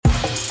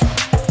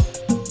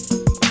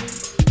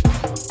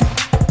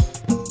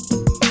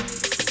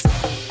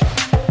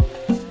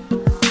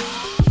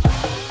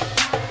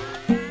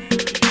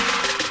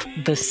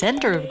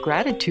Center of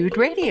Gratitude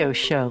radio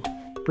show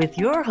with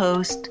your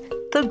host,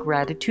 the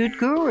Gratitude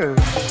Guru.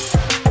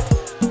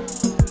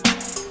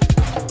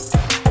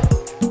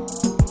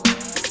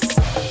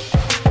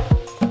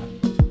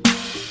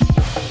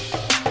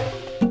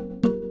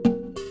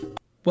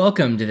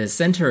 Welcome to the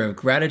Center of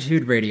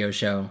Gratitude radio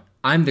show.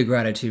 I'm the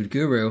Gratitude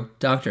Guru,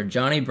 Dr.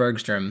 Johnny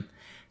Bergstrom.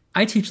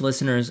 I teach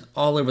listeners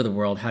all over the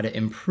world how to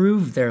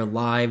improve their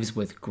lives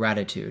with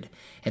gratitude.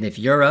 And if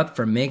you're up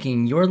for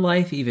making your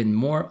life even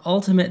more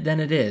ultimate than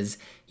it is,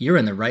 you're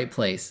in the right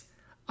place.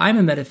 I'm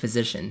a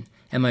metaphysician,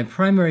 and my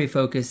primary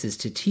focus is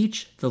to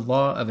teach the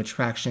law of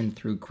attraction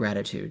through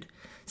gratitude,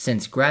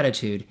 since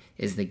gratitude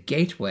is the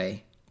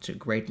gateway to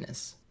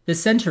greatness. The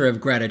Center of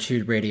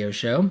Gratitude radio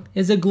show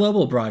is a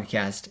global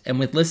broadcast, and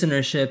with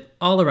listenership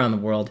all around the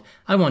world,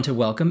 I want to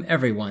welcome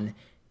everyone.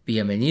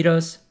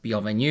 Bienvenidos,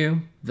 bienvenue,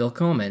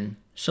 willkommen,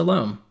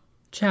 shalom,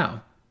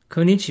 ciao,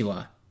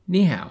 konnichiwa,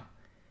 ni hao.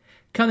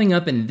 Coming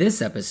up in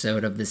this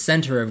episode of the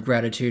Center of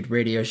Gratitude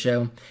radio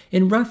show,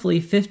 in roughly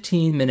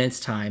 15 minutes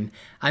time,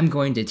 I'm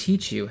going to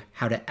teach you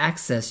how to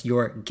access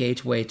your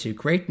gateway to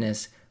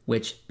greatness,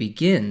 which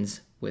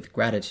begins with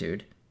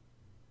gratitude.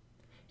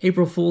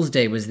 April Fool's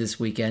Day was this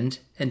weekend,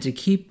 and to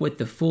keep with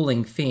the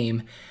fooling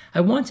theme,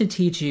 I want to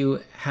teach you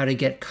how to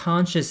get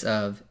conscious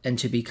of and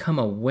to become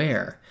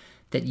aware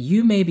that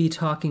you may be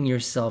talking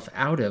yourself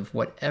out of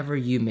whatever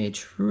you may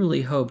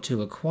truly hope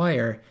to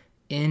acquire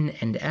in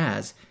and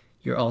as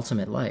your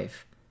ultimate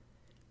life.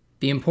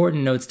 The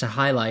important notes to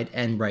highlight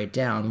and write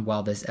down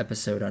while this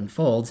episode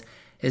unfolds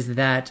is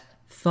that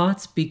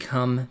thoughts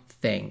become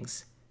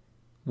things.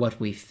 What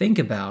we think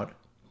about,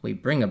 we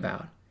bring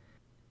about.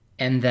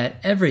 And that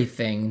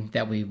everything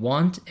that we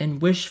want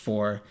and wish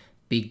for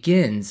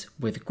begins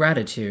with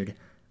gratitude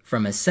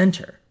from a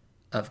center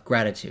of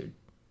gratitude.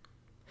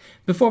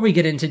 Before we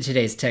get into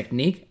today's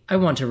technique, I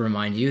want to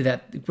remind you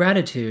that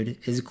gratitude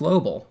is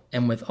global,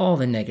 and with all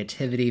the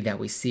negativity that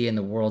we see in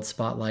the world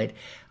spotlight,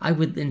 I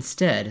would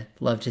instead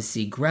love to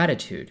see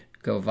gratitude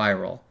go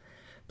viral.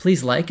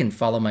 Please like and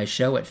follow my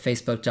show at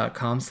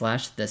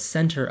facebook.com/The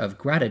Center of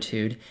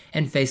Gratitude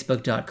and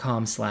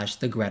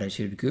facebook.com/The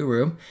Gratitude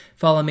Guru.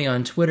 Follow me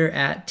on Twitter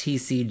at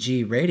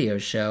TCG Radio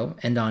Show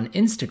and on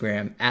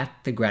Instagram at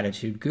The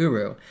Gratitude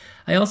Guru.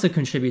 I also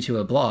contribute to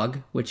a blog,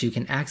 which you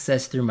can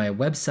access through my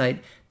website,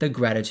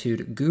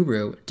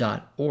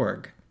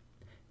 thegratitudeguru.org.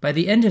 By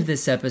the end of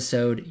this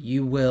episode,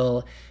 you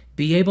will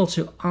be able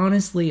to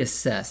honestly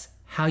assess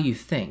how you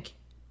think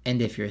and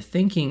if your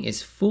thinking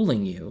is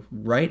fooling you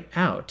right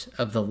out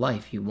of the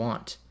life you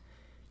want.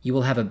 You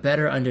will have a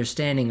better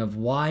understanding of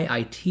why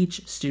I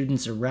teach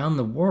students around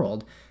the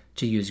world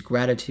to use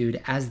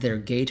gratitude as their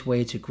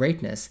gateway to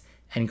greatness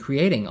and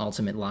creating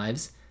ultimate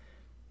lives.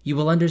 You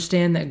will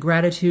understand that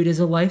gratitude is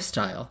a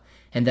lifestyle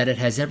and that it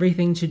has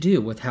everything to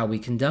do with how we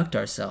conduct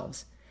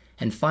ourselves.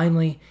 And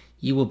finally,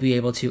 you will be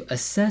able to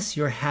assess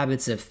your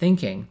habits of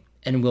thinking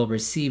and will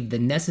receive the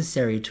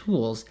necessary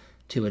tools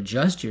to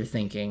adjust your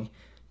thinking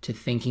to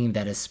thinking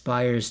that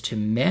aspires to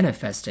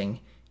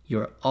manifesting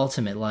your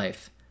ultimate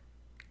life.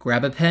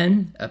 Grab a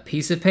pen, a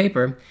piece of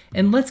paper,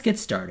 and let's get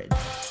started.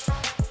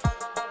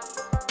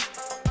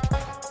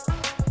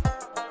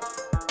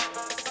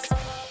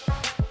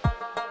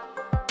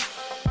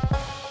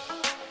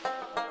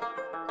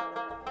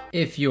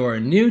 If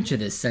you're new to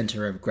the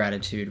Center of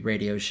Gratitude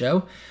radio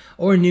show,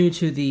 or new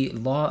to the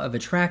law of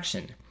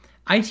attraction,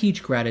 I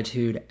teach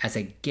gratitude as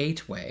a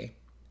gateway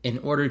in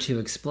order to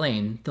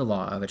explain the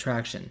law of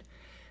attraction.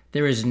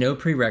 There is no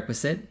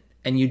prerequisite,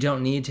 and you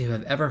don't need to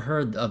have ever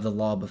heard of the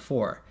law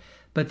before,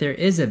 but there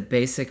is a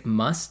basic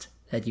must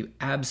that you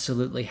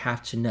absolutely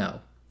have to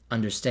know,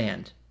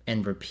 understand,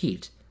 and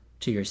repeat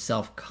to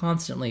yourself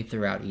constantly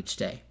throughout each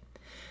day.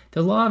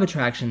 The law of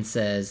attraction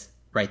says,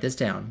 write this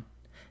down,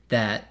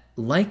 that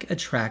like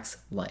attracts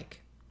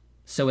like.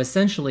 So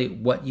essentially,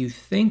 what you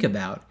think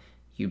about,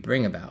 you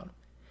bring about.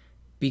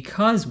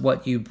 Because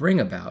what you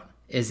bring about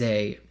is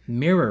a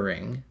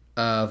mirroring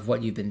of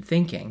what you've been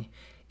thinking,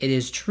 it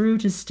is true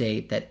to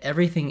state that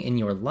everything in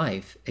your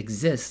life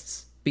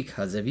exists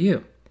because of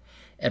you.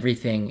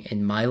 Everything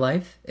in my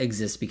life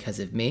exists because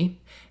of me,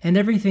 and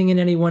everything in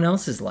anyone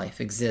else's life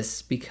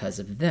exists because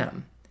of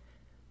them.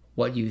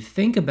 What you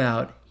think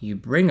about, you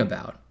bring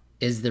about,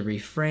 is the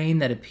refrain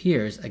that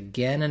appears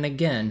again and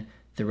again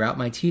throughout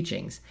my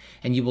teachings,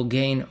 and you will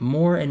gain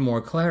more and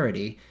more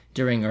clarity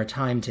during our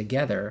time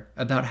together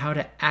about how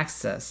to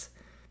access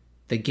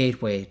the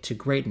gateway to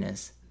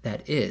greatness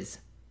that is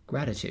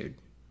gratitude.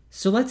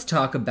 So let's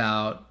talk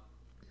about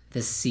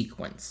the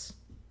sequence.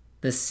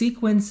 The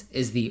sequence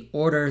is the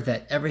order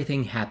that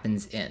everything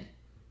happens in.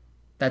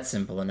 That's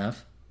simple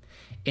enough.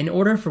 In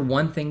order for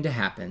one thing to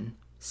happen,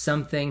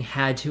 something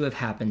had to have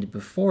happened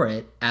before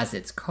it as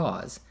its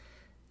cause,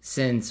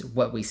 since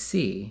what we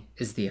see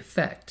is the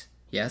effect,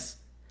 yes?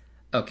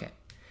 Okay.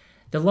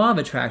 The law of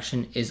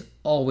attraction is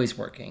always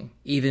working,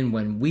 even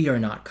when we are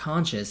not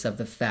conscious of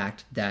the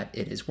fact that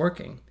it is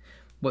working.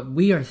 What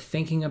we are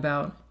thinking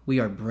about, we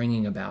are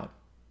bringing about.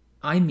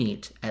 I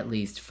meet at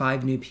least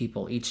 5 new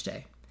people each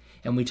day.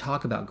 and we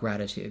talk about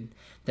gratitude,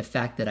 the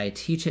fact that I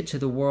teach it to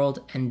the world,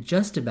 and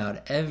just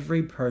about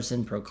every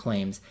person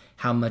proclaims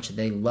how much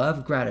they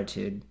love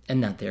gratitude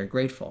and that they are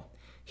grateful.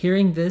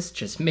 Hearing this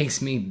just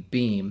makes me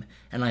beam,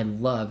 and I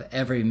love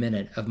every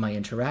minute of my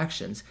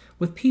interactions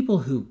with people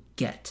who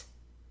get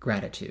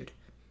gratitude.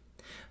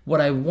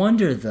 What I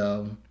wonder,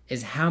 though,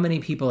 is how many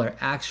people are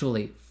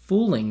actually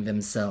fooling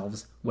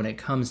themselves when it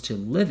comes to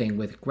living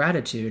with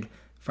gratitude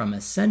from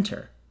a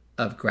center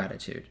of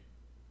gratitude.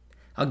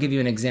 I'll give you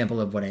an example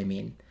of what I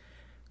mean.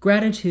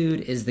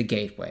 Gratitude is the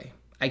gateway.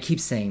 I keep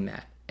saying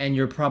that, and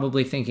you're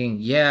probably thinking,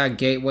 yeah,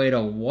 gateway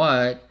to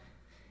what?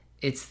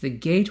 It's the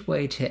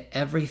gateway to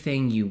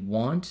everything you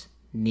want,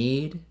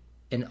 need,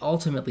 and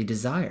ultimately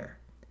desire.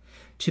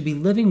 To be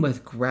living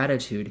with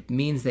gratitude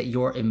means that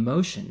your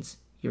emotions,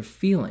 your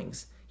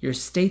feelings, your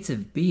states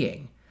of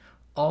being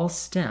all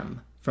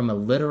stem from a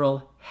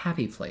literal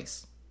happy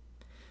place.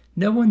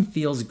 No one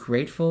feels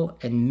grateful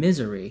and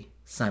misery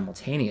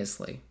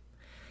simultaneously.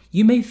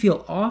 You may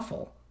feel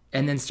awful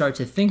and then start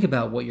to think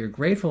about what you're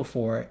grateful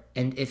for,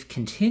 and if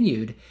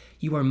continued,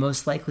 you are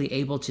most likely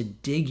able to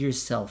dig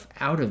yourself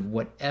out of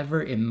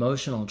whatever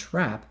emotional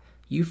trap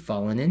you've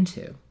fallen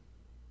into.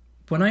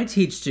 When I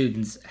teach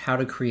students how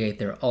to create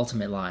their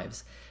ultimate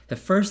lives, the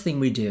first thing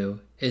we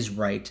do is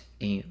write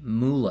a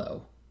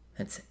MULO.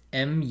 That's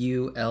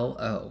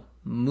M-U-L-O,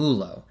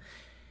 MULO.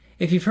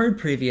 If you've heard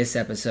previous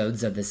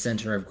episodes of the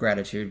Center of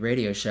Gratitude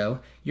radio show,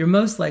 you're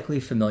most likely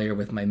familiar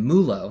with my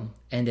MULO,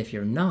 and if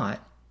you're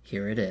not,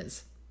 here it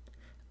is.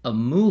 A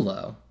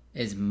MULO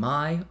is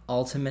my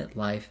ultimate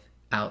life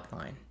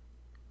outline.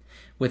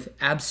 With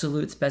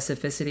absolute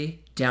specificity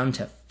down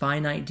to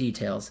finite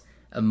details,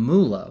 a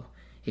MULO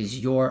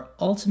is your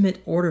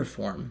ultimate order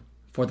form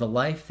for the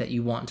life that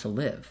you want to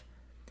live.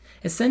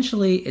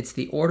 Essentially, it's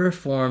the order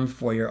form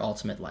for your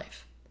ultimate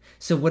life.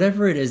 So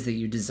whatever it is that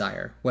you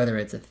desire, whether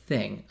it's a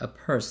thing, a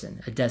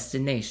person, a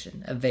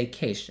destination, a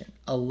vacation,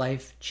 a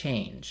life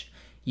change,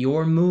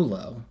 your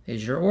MULO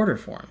is your order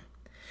form.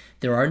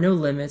 There are no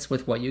limits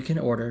with what you can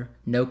order,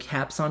 no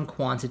caps on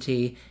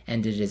quantity,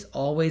 and it is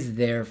always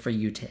there for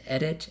you to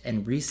edit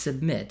and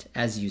resubmit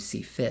as you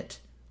see fit.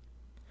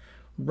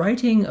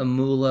 Writing a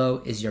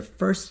MULO is your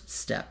first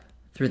step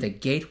through the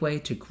gateway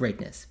to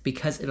greatness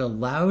because it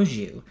allows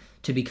you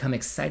to become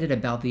excited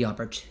about the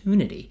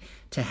opportunity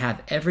to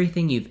have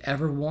everything you've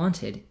ever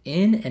wanted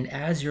in and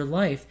as your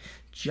life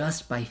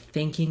just by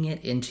thinking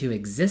it into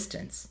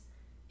existence.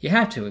 You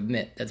have to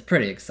admit, that's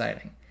pretty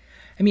exciting.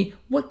 I mean,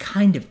 what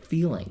kind of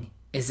feeling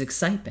is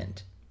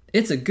excitement?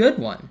 It's a good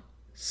one.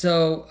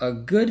 So a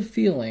good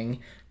feeling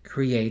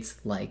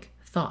creates like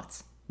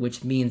thoughts,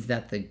 which means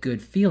that the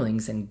good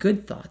feelings and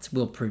good thoughts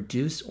will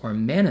produce or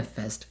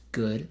manifest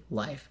good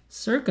life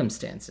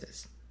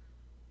circumstances.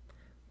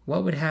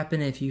 What would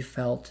happen if you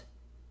felt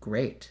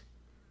great?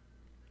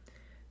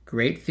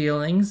 Great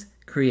feelings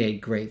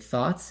create great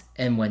thoughts,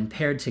 and when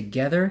paired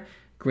together,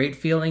 great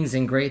feelings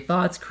and great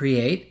thoughts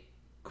create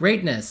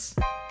greatness.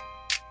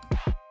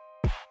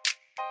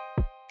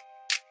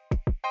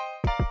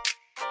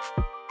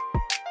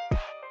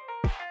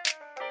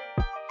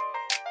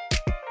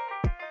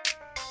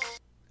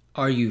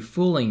 Are you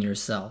fooling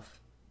yourself?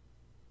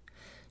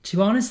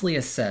 To honestly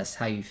assess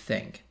how you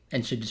think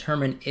and to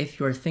determine if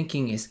your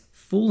thinking is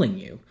fooling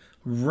you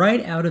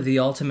right out of the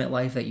ultimate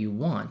life that you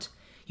want,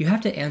 you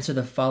have to answer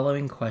the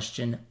following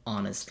question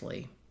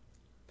honestly.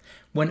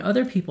 When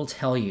other people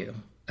tell you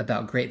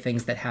about great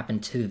things that happen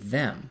to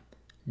them,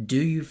 do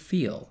you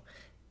feel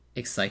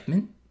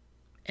excitement,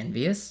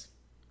 envious,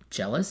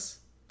 jealous,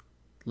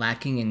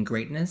 lacking in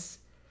greatness?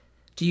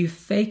 Do you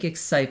fake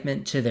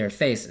excitement to their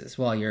faces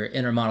while your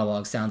inner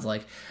monologue sounds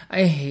like,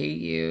 I hate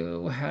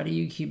you, how do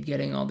you keep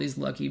getting all these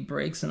lucky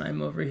breaks and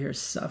I'm over here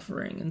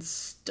suffering and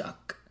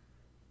stuck?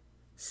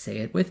 Say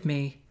it with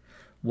me.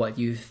 What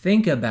you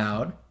think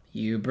about,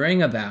 you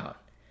bring about.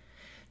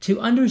 To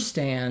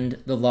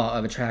understand the law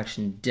of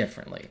attraction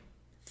differently,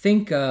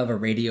 think of a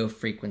radio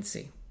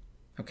frequency,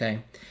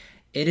 okay?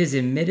 It is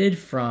emitted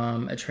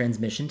from a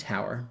transmission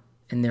tower,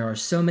 and there are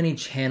so many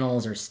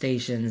channels or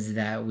stations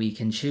that we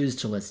can choose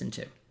to listen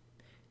to.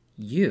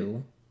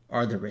 You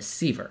are the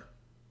receiver.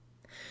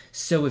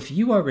 So if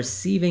you are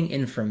receiving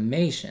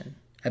information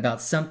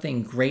about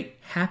something great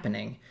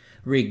happening,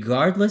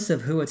 regardless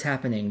of who it's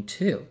happening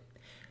to,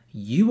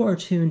 you are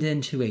tuned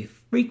into a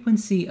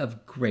frequency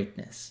of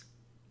greatness,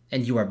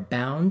 and you are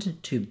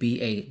bound to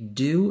be a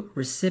due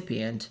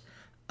recipient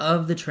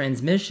of the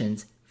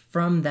transmissions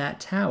from that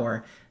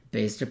tower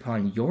based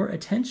upon your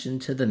attention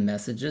to the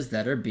messages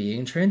that are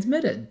being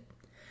transmitted.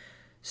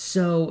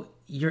 So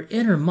your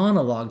inner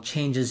monologue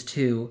changes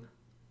to,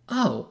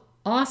 oh,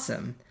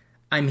 awesome.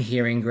 I'm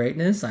hearing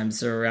greatness, I'm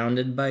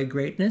surrounded by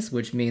greatness,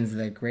 which means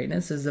that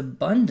greatness is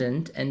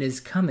abundant and is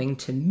coming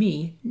to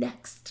me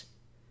next.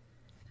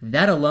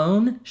 That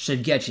alone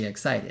should get you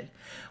excited,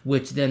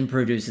 which then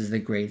produces the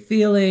great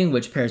feeling,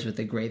 which pairs with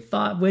the great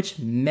thought, which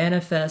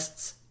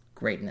manifests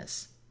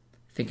greatness.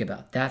 Think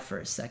about that for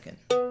a second.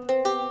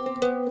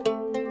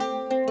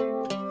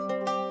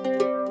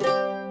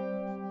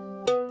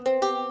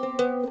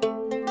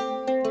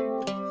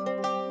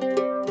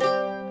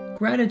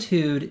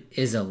 gratitude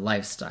is a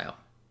lifestyle.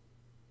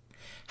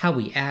 How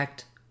we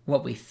act,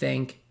 what we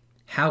think,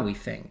 how we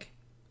think,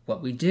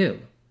 what we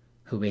do,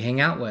 who we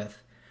hang out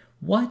with,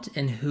 what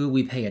and who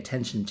we pay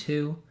attention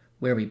to,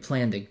 where we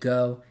plan to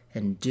go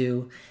and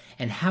do,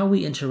 and how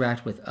we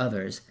interact with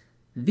others,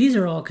 these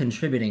are all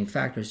contributing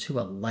factors to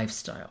a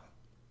lifestyle.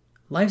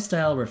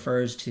 Lifestyle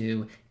refers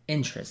to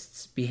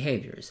interests,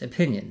 behaviors,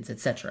 opinions,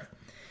 etc.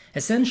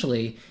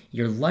 Essentially,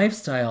 your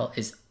lifestyle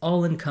is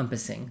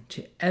all-encompassing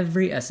to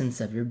every essence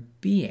of your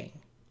being.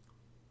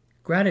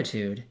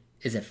 Gratitude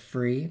is a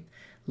free,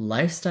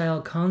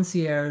 lifestyle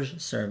concierge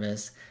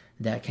service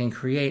that can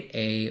create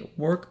a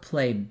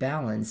work-play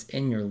balance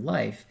in your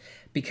life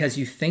because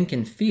you think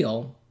and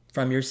feel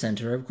from your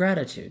center of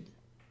gratitude.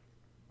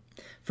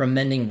 From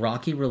mending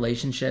rocky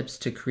relationships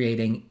to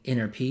creating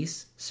inner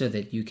peace so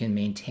that you can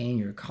maintain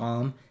your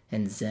calm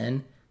and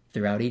zen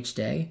throughout each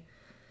day,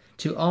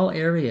 to all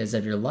areas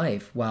of your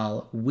life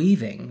while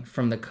weaving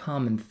from the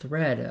common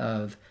thread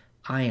of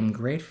I am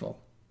grateful.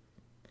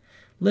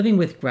 Living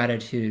with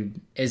gratitude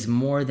is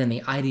more than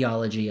the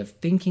ideology of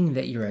thinking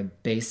that you're a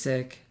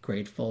basic,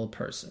 grateful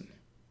person.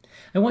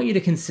 I want you to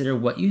consider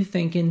what you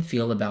think and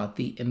feel about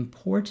the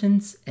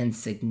importance and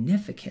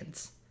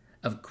significance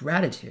of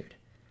gratitude.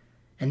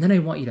 And then I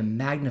want you to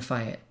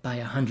magnify it by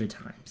 100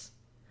 times,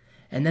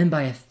 and then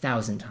by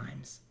 1,000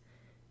 times,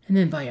 and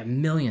then by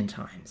 1,000,000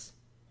 times.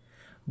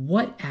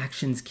 What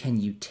actions can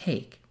you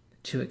take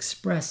to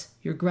express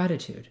your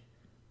gratitude?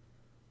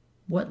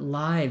 What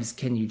lives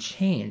can you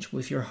change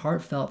with your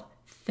heartfelt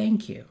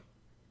thank you?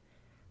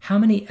 How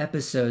many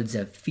episodes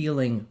of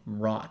feeling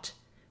wrought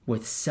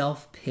with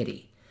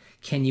self-pity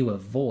can you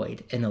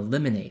avoid and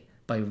eliminate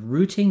by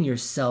rooting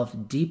yourself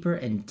deeper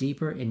and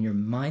deeper in your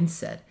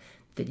mindset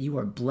that you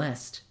are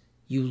blessed,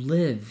 you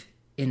live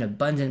in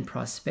abundant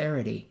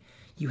prosperity,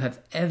 you have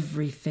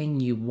everything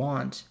you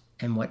want,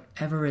 and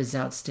whatever is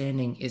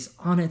outstanding is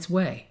on its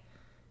way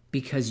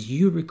because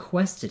you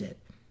requested it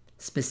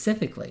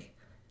specifically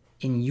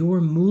in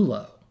your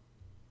mulo.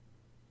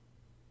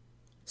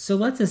 So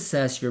let's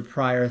assess your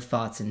prior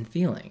thoughts and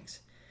feelings.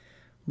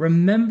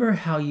 Remember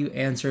how you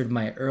answered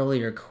my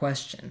earlier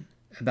question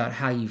about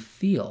how you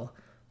feel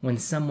when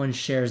someone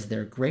shares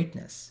their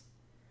greatness.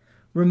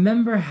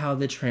 Remember how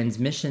the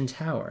transmission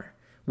tower,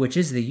 which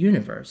is the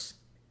universe,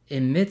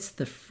 emits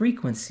the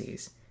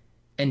frequencies,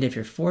 and if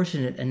you're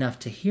fortunate enough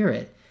to hear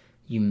it,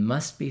 you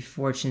must be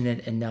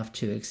fortunate enough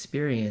to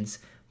experience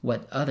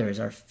what others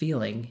are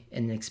feeling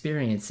and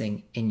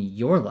experiencing in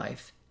your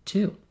life,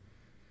 too.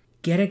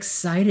 Get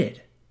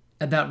excited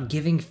about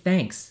giving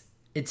thanks.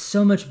 It's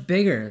so much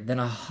bigger than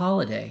a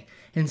holiday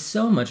and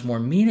so much more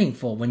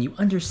meaningful when you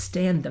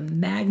understand the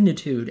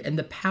magnitude and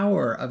the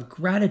power of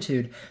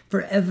gratitude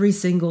for every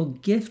single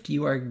gift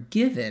you are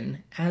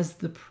given as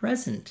the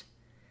present.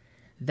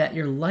 That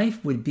your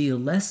life would be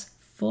less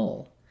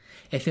full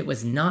if it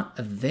was not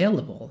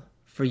available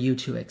for you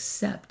to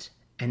accept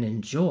and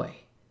enjoy.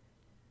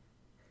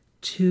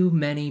 Too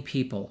many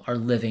people are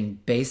living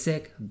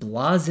basic,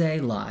 blasé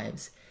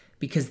lives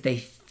because they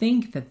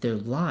think that their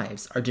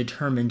lives are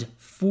determined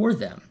for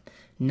them,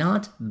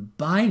 not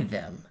by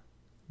them.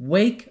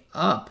 Wake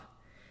up.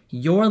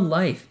 Your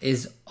life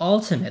is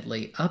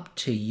ultimately up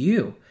to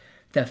you.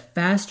 The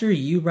faster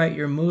you write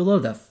your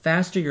mulo, the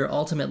faster your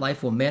ultimate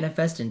life will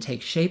manifest and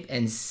take shape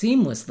and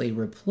seamlessly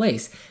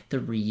replace the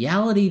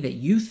reality that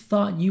you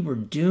thought you were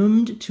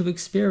doomed to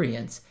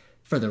experience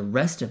for the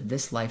rest of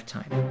this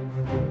lifetime.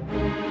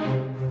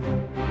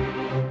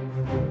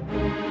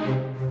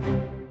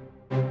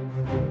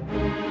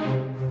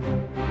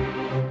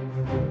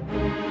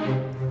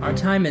 Our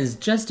time is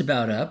just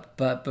about up,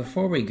 but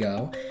before we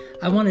go,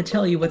 I want to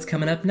tell you what's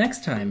coming up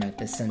next time at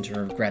the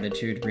Center of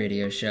Gratitude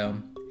radio show.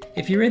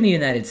 If you're in the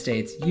United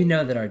States, you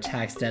know that our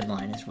tax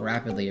deadline is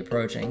rapidly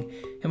approaching,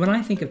 and when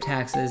I think of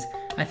taxes,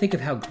 I think of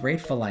how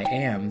grateful I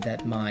am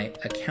that my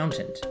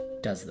accountant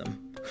does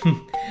them.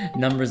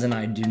 Numbers and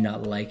I do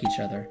not like each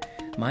other.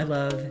 My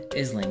love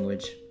is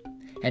language.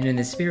 And in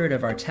the spirit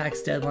of our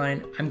tax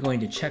deadline, I'm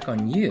going to check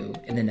on you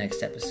in the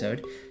next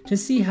episode to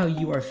see how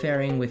you are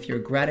faring with your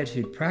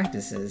gratitude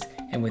practices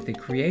and with the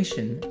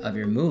creation of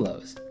your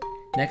mulos.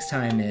 Next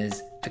time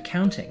is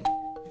accounting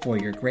for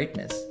your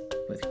greatness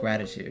with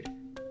gratitude.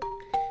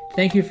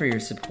 Thank you for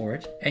your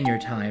support and your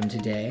time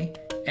today.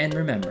 And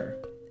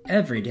remember,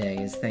 every day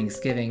is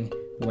Thanksgiving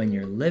when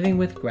you're living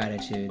with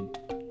gratitude.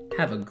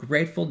 Have a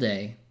grateful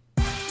day.